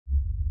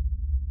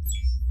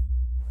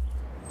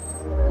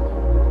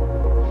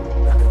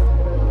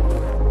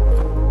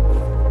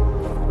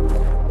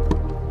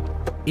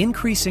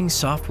Increasing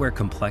software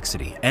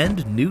complexity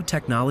and new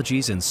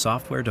technologies in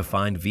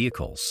software-defined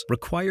vehicles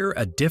require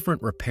a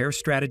different repair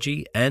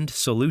strategy and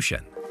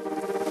solution.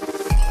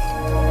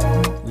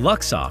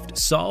 Luxoft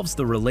solves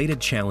the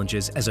related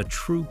challenges as a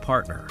true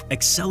partner,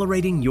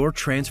 accelerating your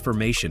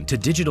transformation to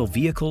digital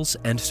vehicles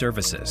and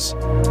services.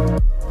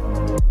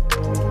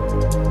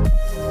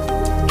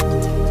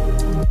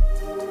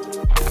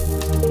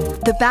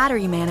 The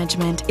battery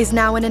management is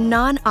now in a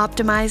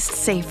non-optimized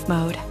safe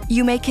mode.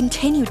 You may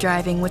continue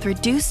driving with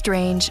reduced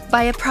range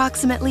by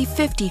approximately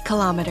 50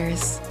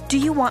 kilometers. Do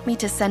you want me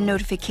to send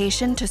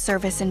notification to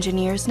service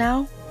engineers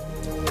now?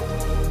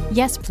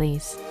 Yes,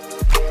 please.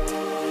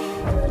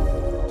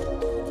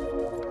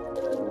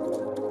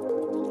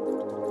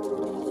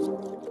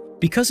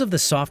 Because of the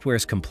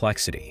software's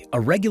complexity, a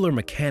regular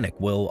mechanic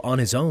will, on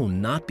his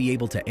own, not be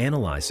able to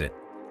analyze it,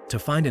 to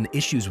find an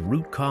issue's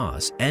root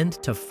cause, and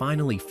to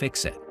finally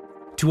fix it.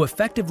 To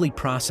effectively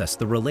process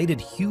the related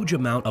huge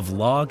amount of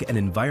log and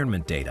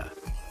environment data,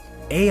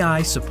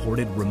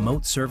 AI-supported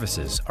remote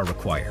services are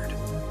required.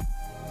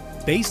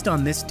 Based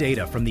on this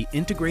data from the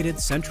integrated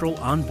central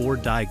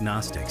onboard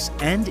diagnostics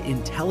and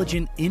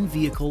intelligent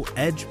in-vehicle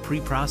edge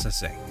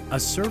pre-processing, a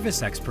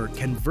service expert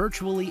can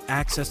virtually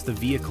access the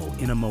vehicle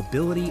in a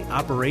mobility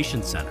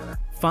operations center,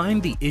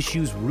 find the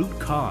issue's root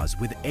cause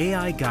with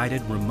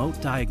AI-guided remote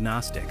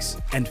diagnostics,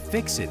 and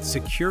fix it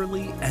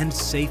securely and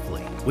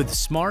safely with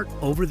smart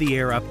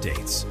over-the-air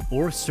updates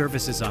or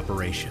services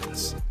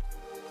operations.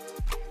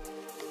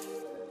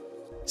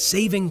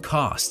 Saving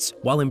costs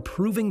while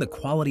improving the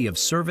quality of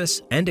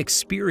service and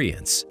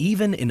experience,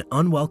 even in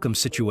unwelcome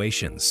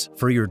situations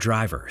for your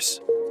drivers.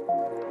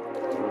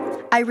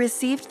 I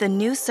received the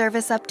new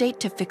service update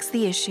to fix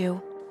the issue.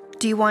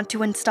 Do you want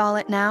to install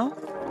it now?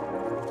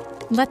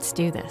 Let's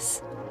do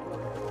this.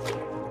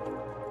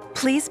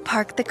 Please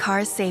park the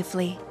car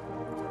safely.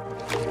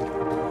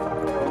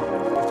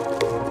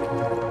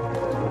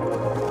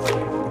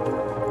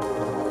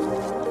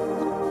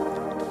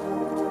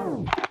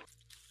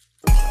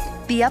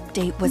 The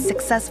update was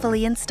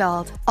successfully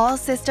installed. All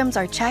systems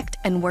are checked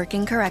and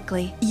working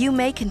correctly. You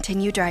may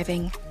continue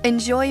driving.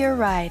 Enjoy your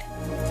ride.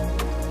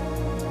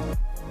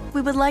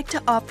 We would like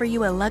to offer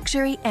you a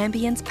luxury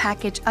ambience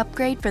package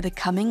upgrade for the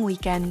coming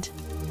weekend.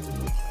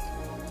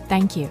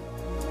 Thank you.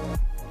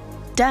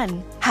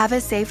 Done. Have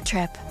a safe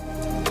trip.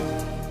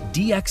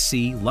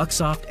 DXC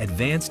Luxoft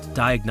Advanced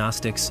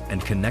Diagnostics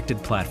and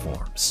Connected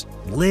Platforms.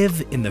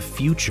 Live in the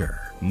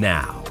future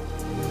now.